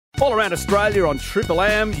All around Australia on Triple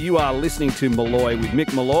M, you are listening to Malloy with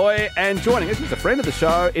Mick Malloy, and joining us, he's a friend of the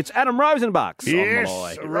show, it's Adam Rosenbucks on Malloy.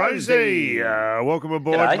 Yes, Rosie. Welcome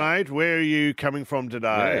aboard, G'day. mate. Where are you coming from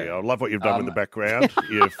today? Yeah. I love what you've done with the background.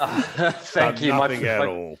 You've Thank done you. nothing at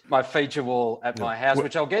all. My feature wall at my house,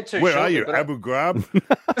 which I'll get to Where shortly. are you, but Abu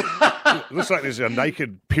Ghraib? Looks like there's a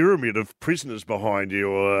naked pyramid of prisoners behind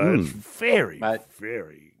you. It's very, Mate.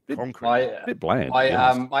 very concrete. A bit bland.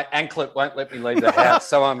 My anklet won't let me leave the house,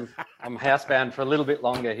 so I'm housebound for a little bit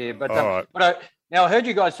longer here. But All right. now I heard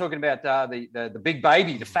you guys talking about the big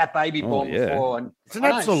baby, the fat baby born yeah. before, and It's an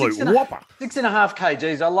absolute whopper. 6.5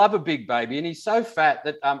 kgs. I love a big baby, and he's so fat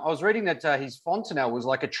that I was reading that his fontanelle was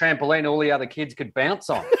like a trampoline all the other kids could bounce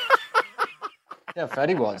on. How fat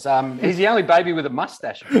he was. He's the only baby with a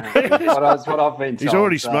mustache, apparently. That's what I've been told. He's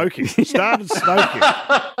already so. smoking. Started smoking.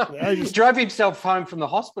 He drove himself home from the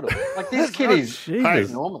hospital. Like, this kid is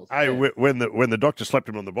enormous. Hey, Yeah. when the doctor slapped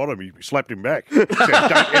him on the bottom, he slapped him back. Said,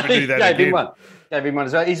 don't ever do that Gave again. him one. Gave him one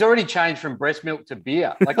as well. He's already changed from breast milk to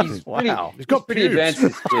beer. Like, he's Wow. He's got pretty pubes. advanced.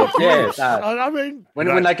 This kid. Yeah. No. I mean,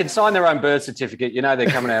 When they can sign their own birth certificate, you know they're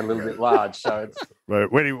coming out a little bit large. So it's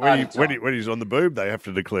when he's on the boob, they have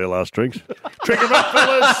to declare last drinks. Drink him up,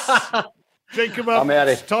 fellas. Drink him up. I'm out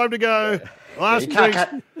of It's time to go. Last you drinks.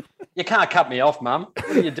 you can't cut me off, Mum.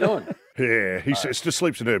 What are you doing? Yeah, he just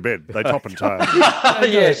sleeps in her bed. They top and tail.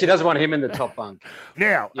 Yeah, she doesn't want him in the top bunk.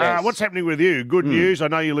 Now, Yes. what's happening with you? Good news. I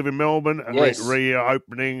know you live in Melbourne and Yes.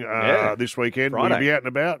 reopening this weekend. Will you Friday. be out and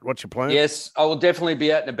about? What's your plan? Yes, I will definitely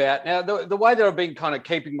be out and about. Now, the way that I've been kind of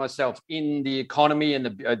keeping myself in the economy and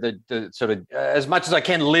the sort of as much as I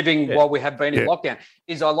can living while we have been in lockdown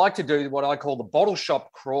is I like to do what I call the bottle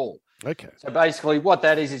shop crawl. Okay. So basically what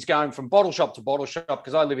that is going from bottle shop to bottle shop,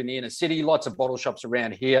 because I live in the inner city, lots of bottle shops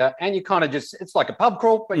around here, and you kind of it's like a pub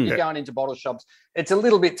crawl, but you're going into bottle shops. It's a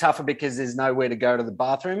little bit tougher because there's nowhere to go to the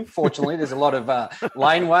bathroom. Fortunately, there's a lot of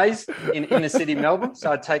laneways in inner city Melbourne,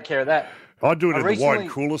 so I take care of that. I'd do it in the recently- wine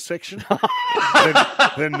cooler section.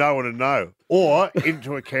 then no one would know. Or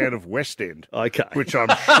into a can of West End, Okay. which I'm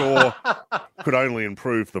sure could only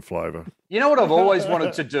improve the flavour. You know what I've always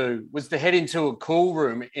wanted to do was to head into a cool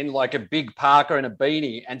room in like a big parka and a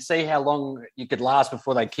beanie and see how long you could last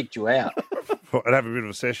before they kicked you out. And have a bit of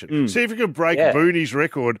a session. See if you could break Yeah. Booney's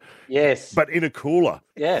record, Yes. but in a cooler.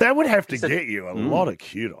 Yeah. That would have to It's a- get you a lot of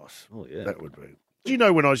kudos. Oh, yeah. That would be. Do you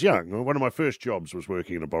know when I was young, one of my first jobs was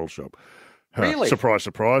working in a bottle shop. Really? Surprise,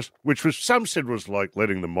 surprise. Which was, some said was like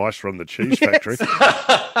letting the mice run the cheese factory.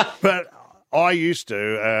 But I used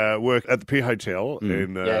to work at the Pier Hotel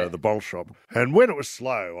in the bottle shop. And when it was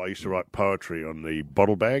slow, I used to write poetry on the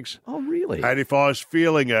bottle bags. Oh, really? And if I was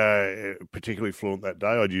feeling particularly fluent that day,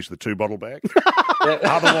 I'd use the 2-bottle bag.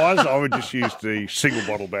 Otherwise, I would just use the single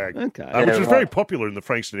bottle bag, Okay. which was very popular in the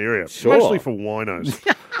Frankston area, Sure. mostly for winos.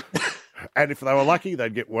 And if they were lucky,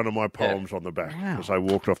 they'd get one of my poems on the back as they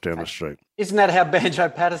walked off down the street. Isn't that how Banjo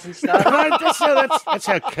Patterson started? No, that's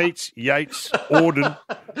how Keats, Yeats, Auden,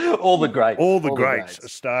 All the greats. all the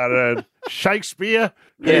greats started. Shakespeare,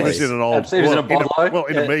 he Yes. was in an old, Absolutely. He was in a bottle.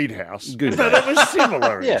 in a mead house. Good. But it was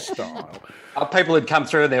similar Yeah. in style. People had come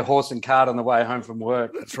through in their horse and cart on the way home from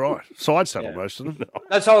work. That's right. Side saddle, most of them.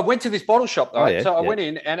 No, so I went to this bottle shop, though. yeah, So I yeah. went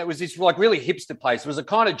in, and it was this like really hipster place. It was a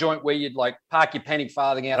kind of joint where you'd like park your penny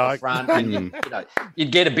farthing out the front, and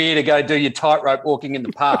you'd get a beer to go do your tightrope walking in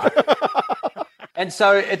the park. And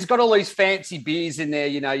so it's got all these fancy beers in there,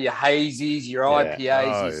 your hazies, your IPAs,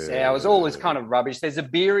 your sours, all this kind of rubbish. There's a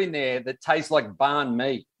beer in there that tastes like banh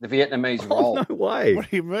mi, the Vietnamese roll. No way. What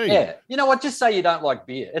do you mean? Yeah. You know what? Just say you don't like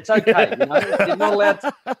beer. It's okay. You're not allowed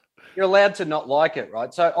to, you're allowed to not like it,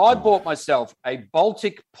 right? So I bought myself a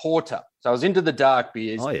Baltic Porter. So I was into the dark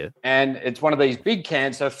beers. Oh, yeah. And it's one of these big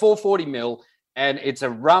cans, so 440 mil, and it's a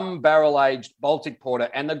rum barrel-aged Baltic Porter.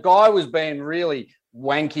 And the guy was being really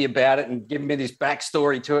wanky about it and giving me this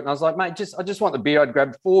backstory to it. And I was like, mate, I just want the beer. I'd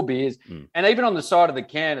grabbed 4 beers. And even on the side of the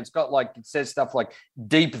can, it says stuff like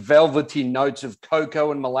deep velvety notes of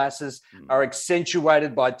cocoa and molasses are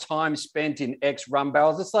accentuated by time spent in X rum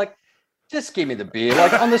barrels. It's like, just give me the beer.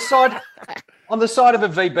 Like on the side of a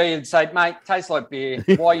VB, it'd say, mate, tastes like beer.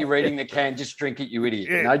 Why are you reading the can? Just drink it, you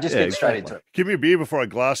idiot. Just get straight into it. Give me a beer before I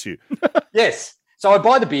glass you. Yes. So I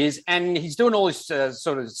buy the beers, and he's doing all this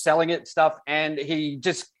sort of selling it stuff, and he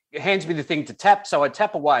just hands me the thing to tap. So I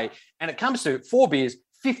tap away, and it comes to 4 beers,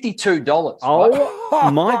 $52.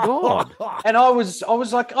 Oh, my God. And I was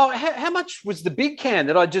like, oh, how much was the big can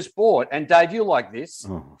that I just bought? And Dave, you like this?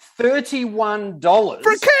 $31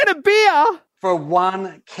 For a can of beer? for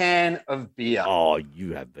 1 can of beer. Oh,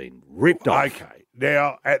 you have been ripped off. Okay.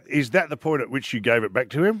 Now, is that the point at which you gave it back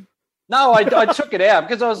to him? No, I took it out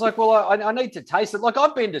because I was like, well, I need to taste it. Like,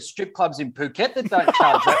 I've been to strip clubs in Phuket that don't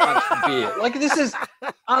charge that much for beer. Like, this is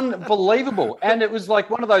unbelievable. And it was like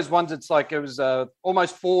one of those ones, it's like it was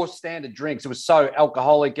almost 4 standard drinks. It was so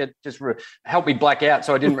alcoholic, it just helped me black out,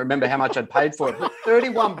 so I didn't remember how much I'd paid for it. But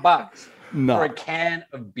 $31 for a can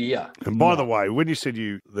of beer. And by the way, when you said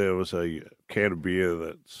there was a can of beer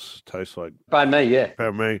that tastes like... By me, yeah.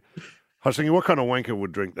 By me. I was thinking, what kind of wanker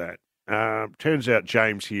would drink that? Turns out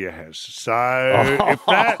James here has. So if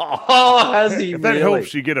that, has he if that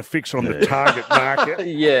helps you get a fix on the target market,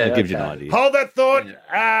 it gives you an idea. Hold that thought,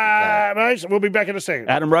 mate. We'll be back in a second.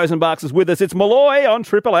 Adam Rosenbachs is with us. It's Malloy on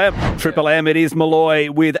Triple M. Triple M, it is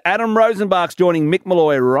Malloy with Adam Rosenbachs joining Mick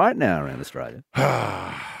Malloy right now around Australia.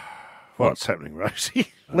 What's happening,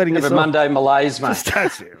 Rosie? Letting us Monday malaise, mate.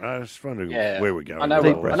 That's it. I was wondering where we're going. I know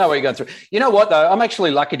where you're going through. You know what, though? I'm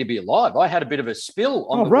actually lucky to be alive. I had a bit of a spill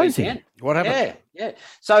on the weekend. What happened? Yeah.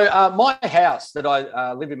 So my house that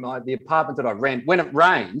I live in, the apartment that I rent, when it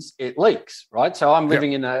rains, it leaks, right? So I'm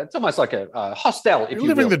living in it's almost like a hostel, if you will.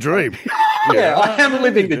 Living the dream. Yeah, I am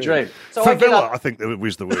living the dream. So Favela, I think that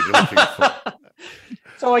was the word you're looking for.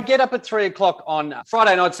 So I get up at 3:00 on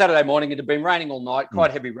Friday night, Saturday morning. It had been raining all night,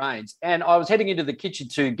 quite heavy rains. And I was heading into the kitchen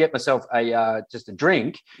to get myself just a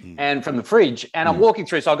drink and from the fridge. And I'm walking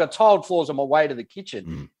through. So I've got tiled floors on my way to the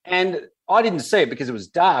kitchen. And I didn't see it because it was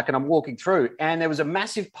dark, and I'm walking through, and there was a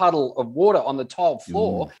massive puddle of water on the tiled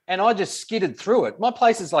floor, and I just skidded through it. My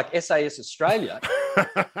place is like SAS Australia.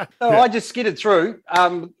 So I just skidded through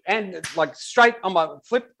and like straight on my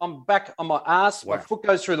flip, I'm back on my ass. Wow. My foot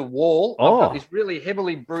goes through the wall. I've got this really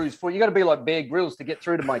heavily bruised foot. You got to be like Bear Grylls to get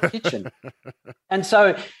through to my kitchen. And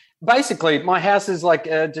so basically my house is like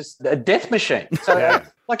just a death machine. So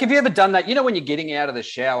like, have you ever done that? You know, when you're getting out of the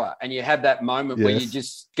shower and you have that moment where you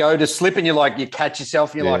just go to slip and you catch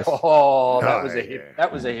yourself and you're like, that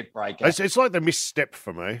was a hip breaker. It's like the misstep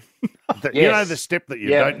for me. You know, the step that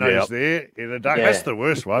you don't know is there in a dark. That's the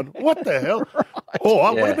worst one. What the hell?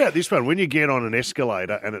 Or what about this one? When you get on an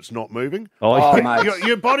escalator and it's not moving, mate.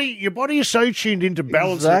 Your body is so tuned into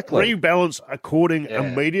balance, rebalance according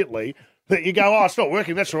immediately. That you go, it's not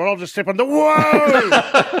working, that's all right, I'll just step on the, whoa!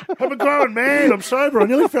 I'm a grown man, I'm sober, I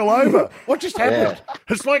nearly fell over. What just happened?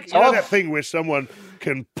 It's like, you know that thing where someone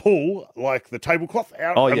can pull, like, the tablecloth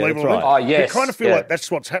out and leave it on? Yes. You kind of feel like that's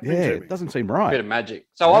what's happening to me. It doesn't seem right. A bit of magic.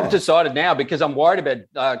 So I've decided now, because I'm worried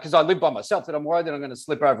about, because I live by myself, that I'm worried that I'm going to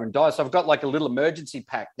slip over and die. So I've got like a little emergency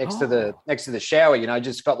pack next to the shower, you know,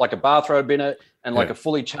 just got like a bathrobe in it and like a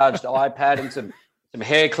fully charged iPad and some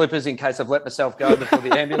hair clippers in case I've let myself go before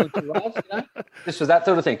the ambulance arrives, you know? This was that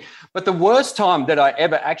sort of thing. But the worst time that I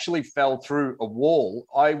ever actually fell through a wall,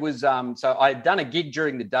 I was, so I had done a gig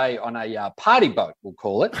during the day on a party boat, we'll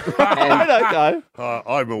call it. I don't know.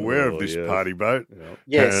 I'm aware of this party boat.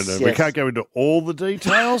 Yes, and we can't go into all the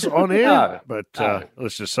details on air, but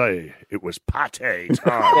let's just say it was party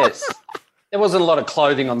time. Yes. There wasn't a lot of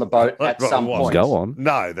clothing on the boat at some point. Go on.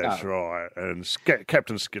 No, that's right. And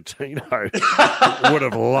Captain Scatino would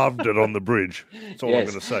have loved it on the bridge. That's all I'm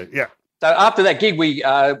going to say. Yeah. So after that gig, we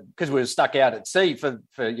because we were stuck out at sea for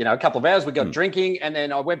a couple of hours, we got drinking, and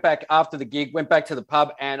then I went back after the gig, went back to the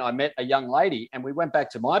pub, and I met a young lady, and we went back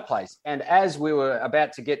to my place. And as we were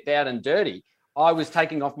about to get down and dirty, I was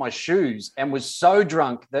taking off my shoes and was so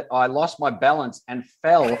drunk that I lost my balance and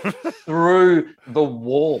fell through the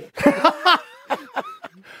wall.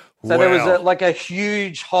 So there was a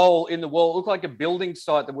huge hole in the wall. It looked like a building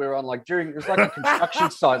site that we were on. It was like a construction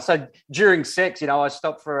site. So during sex, I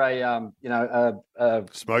stopped for a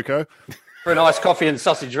smoko, for an iced coffee and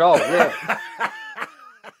sausage roll. Yeah.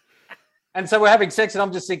 And so we're having sex, and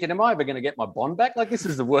I'm just thinking, am I ever going to get my bond back? Like, this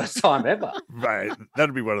is the worst time ever. Mate,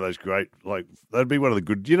 that'd be one of those great, that'd be one of the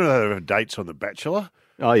good, they have dates on The Bachelor?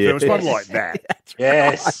 Oh, yeah. There was one like that.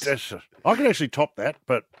 Yes. I can actually top that,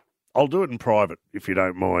 but I'll do it in private, if you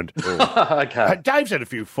don't mind. Okay. Dave's had a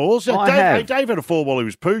few falls. Dave had a fall while he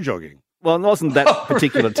was poo jogging. Well, it wasn't that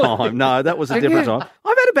particular time. No, that was a different time.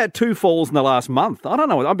 I've had about 2 falls in the last month. I don't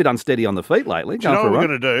know. I've been unsteady on the feet lately. Do you know what we're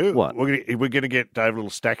going to do? What? We're going to get Dave a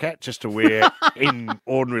little stack hat just to wear in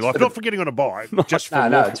ordinary life. Not for getting on a bike, just for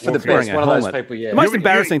it's for the best. One of those people, yeah. The most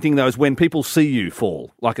embarrassing thing, though, is when people see you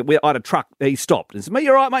fall. Like, I had a truck, he stopped and said, mate,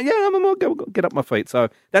 you all right, mate? Yeah, I'm get up my feet. So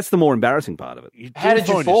that's the more embarrassing part of it. How did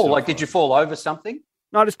you fall? Did you fall over something?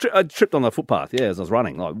 No, I tripped on the footpath, as I was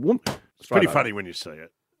running. It's pretty funny when you see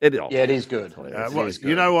it. It is good.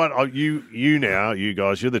 You know what? You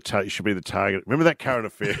guys, you should be the target. Remember that current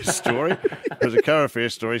affairs story? There's a current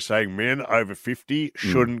affairs story saying men over 50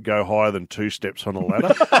 shouldn't go higher than 2 steps on a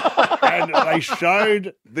ladder. And they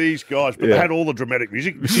showed these guys, but they had all the dramatic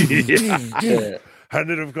music. and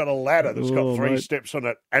then we've got a ladder that's got 3 steps on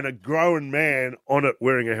it and a grown man on it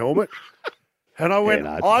wearing a helmet. And I went,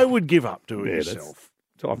 I would give up doing it yourself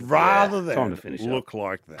rather than look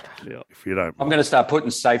like that. Yeah. If you don't, I'm going to start putting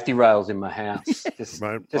safety rails in my house.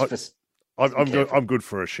 I'm good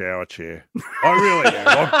for a shower chair. I really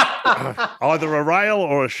am. Either a rail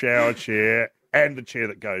or a shower chair, and the chair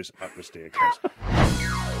that goes up the staircase.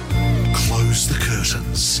 Close the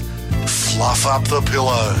curtains. Fluff up the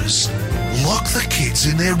pillows. Lock the kids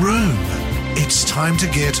in their room. It's time to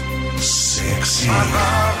get sexy.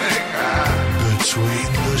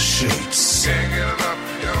 Between the sheets.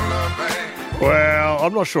 Well,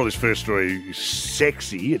 I'm not sure this first story is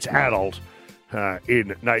sexy. It's adult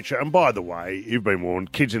in nature. And by the way, you've been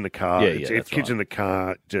warned, kids in the car. If kids in the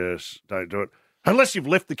car, just don't do it. Unless you've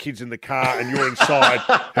left the kids in the car and you're inside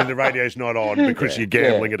and the radio's not on because you're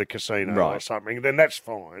gambling at a casino or something, then that's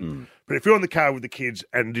fine. But if you're in the car with the kids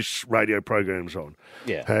and this radio program's on,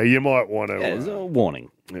 you might want to... there's a warning,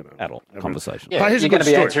 adult conversation. Yeah, you're going to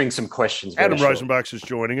be answering some questions. Adam Rosenbachs is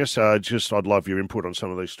joining us. I'd love your input on some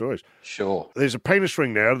of these stories. Sure. There's a penis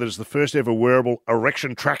ring now that is the first ever wearable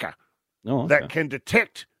erection tracker that can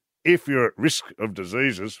detect if you're at risk of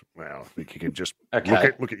diseases. Well, I think you can just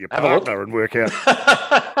look at your partner and work out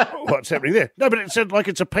what's happening there. No, but it's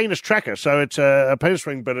a penis tracker, so it's a penis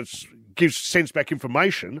ring, but sends back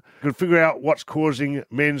information. You can figure out what's causing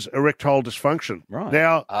men's erectile dysfunction. Right.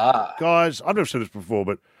 Now, guys, I've never said this before,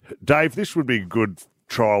 but Dave, this would be a good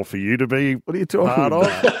trial for you to be what are you talking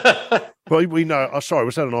about? Well, we know. Oh, sorry,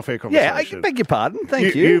 was that an off-air conversation? Yeah, I beg your pardon.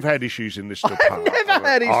 Thank you. You've had issues in this department. I've never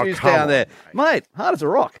had issues down there. Mate, hard as a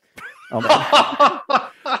rock.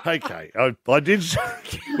 Okay, I did say...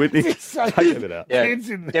 Whitney, take it out. Yeah,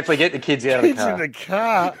 definitely get the kids out of the car. Kids in the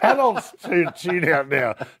car. Adults tune out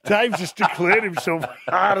now. Dave just declared himself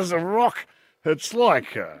hard as a rock. It's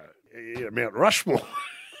like Mount Rushmore.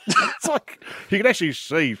 It's like you can actually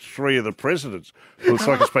see 3 of the presidents. It looks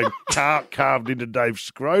like it's been carved into Dave's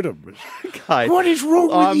scrotum. Okay. What is wrong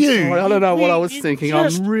with you? Sorry, I don't know what I was thinking. I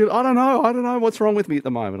don't know what's wrong with me at the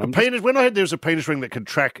moment. When I heard there was a penis ring that could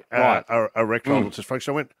track erectile dysfunction,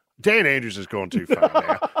 I went, Dan Andrews has gone too far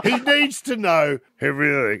now. He needs to know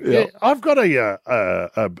everything. Yeah, I've got a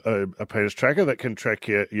penis tracker that can track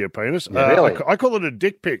your penis. Really? I call it a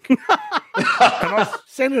dick pic. And I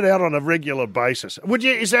send it out on a regular basis.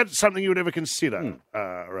 Is that something you would ever consider?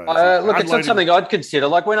 Look, it's not something I'd consider.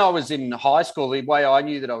 Like when I was in high school, the way I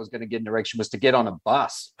knew that I was going to get an erection was to get on a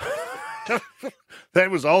bus. That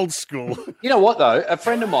was old school. You know what, though? A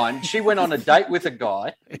friend of mine, she went on a date with a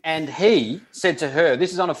guy and he said to her,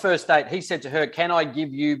 this is on a first date, he said to her, can I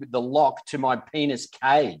give you the lock to my penis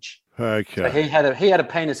cage? Okay. So he had a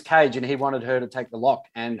penis cage and he wanted her to take the lock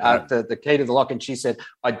and the key to the lock, and she said,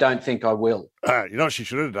 I don't think I will. You know what she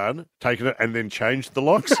should have done? Taken it and then changed the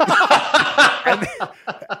locks.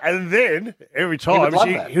 and then every time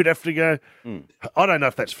he'd have to go, I don't know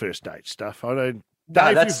if that's first date stuff. I don't.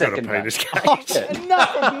 Dave, that's you've got a penis cage.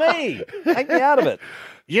 Enough of me. Take me out of it.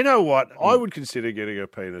 You know what? I would consider getting a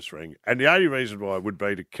penis ring, and the only reason why would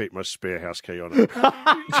be to keep my spare house key on it.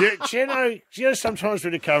 do you know sometimes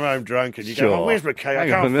when you come home drunk and you go, oh, where's my key? I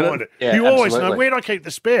can't find it. Yeah, you always know, where do I keep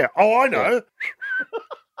the spare? Oh, I know.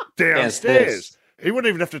 Downstairs. He wouldn't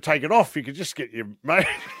even have to take it off. You could just get your mate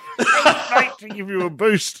to give you a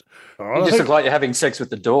boost. You just look like you're having sex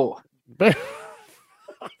with the door.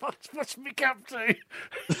 What's Mick up to?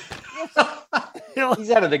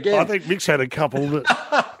 He's at it again. I think Mick's had a couple.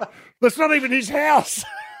 That's not even his house.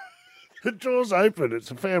 The door's open.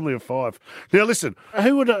 It's a family of 5. Now, listen,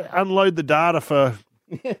 who would unload the data for...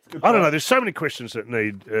 I don't know. There's so many questions that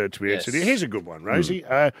need to be answered. Here's a good one, Rosie.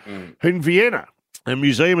 In Vienna, a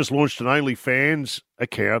museum has launched an OnlyFans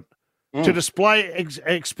account to display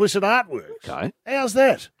explicit artwork. Okay. How's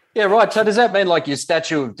that? Yeah, right. So does that mean like your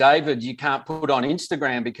statue of David you can't put on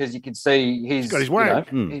Instagram because you can see he's got his wang.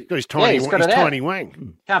 He's got his tiny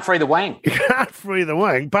wang. Can't free the wang. You can't free the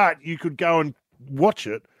wang, but you could go and watch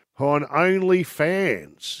it on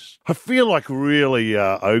OnlyFans. I feel like really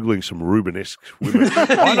ogling some Rubenesque women.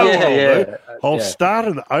 I know what I'll do. I'll start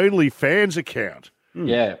an OnlyFans account.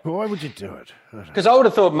 Yeah. Why would you do it? Because I would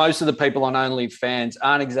have thought most of the people on OnlyFans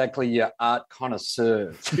aren't exactly your art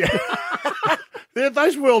connoisseurs. Yeah.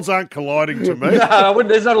 Those worlds aren't colliding to me. No,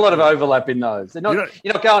 there's not a lot of overlap in those. They're not,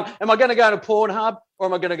 you're not going, am I going to go to Pornhub or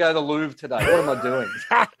am I going to go to the Louvre today? What am I doing?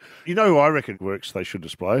 You know who I reckon works they should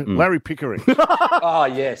display? Larry Pickering. Oh,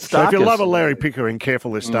 yes. So if you love a Larry Pickering,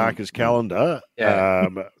 careful their Starker's calendar,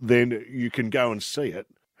 then you can go and see it.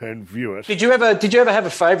 and view it. Did you ever have a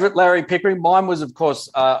favourite, Larry Pickering? Mine was, of course,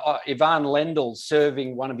 Ivan Lendl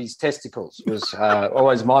serving one of his testicles was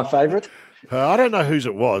always my favourite. I don't know whose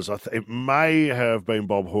it was. It may have been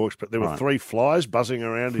Bob Hawke's, but there were 3 flies buzzing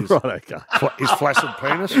around his flaccid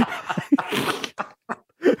penis.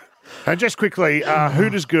 And just quickly,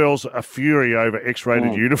 Hooters girls are fury over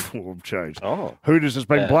X-rated uniform change. Oh. Hooters has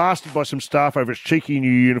been blasted by some staff over its cheeky new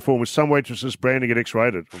uniform, with some waitresses branding it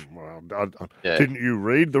X-rated. Well, didn't you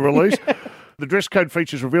read the release? The dress code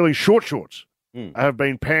features revealing short shorts have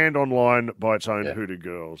been panned online by its own Hooter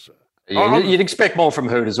girls. Yeah, you'd expect more from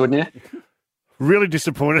Hooters, wouldn't you? Really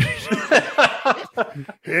disappointed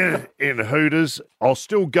in Hooters. I'll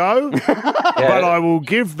still go, but I will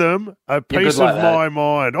give them a piece of my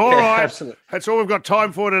mind. All right. Absolutely. That's all we've got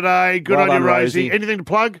time for today. Good on you, Rosie. Anything to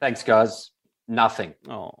plug? Thanks, guys. Nothing.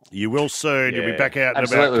 You will soon. You'll be back out in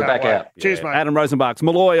Absolutely, about. We're back out. Cheers, mate. Adam Rosenbach's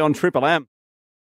Malloy on Triple M.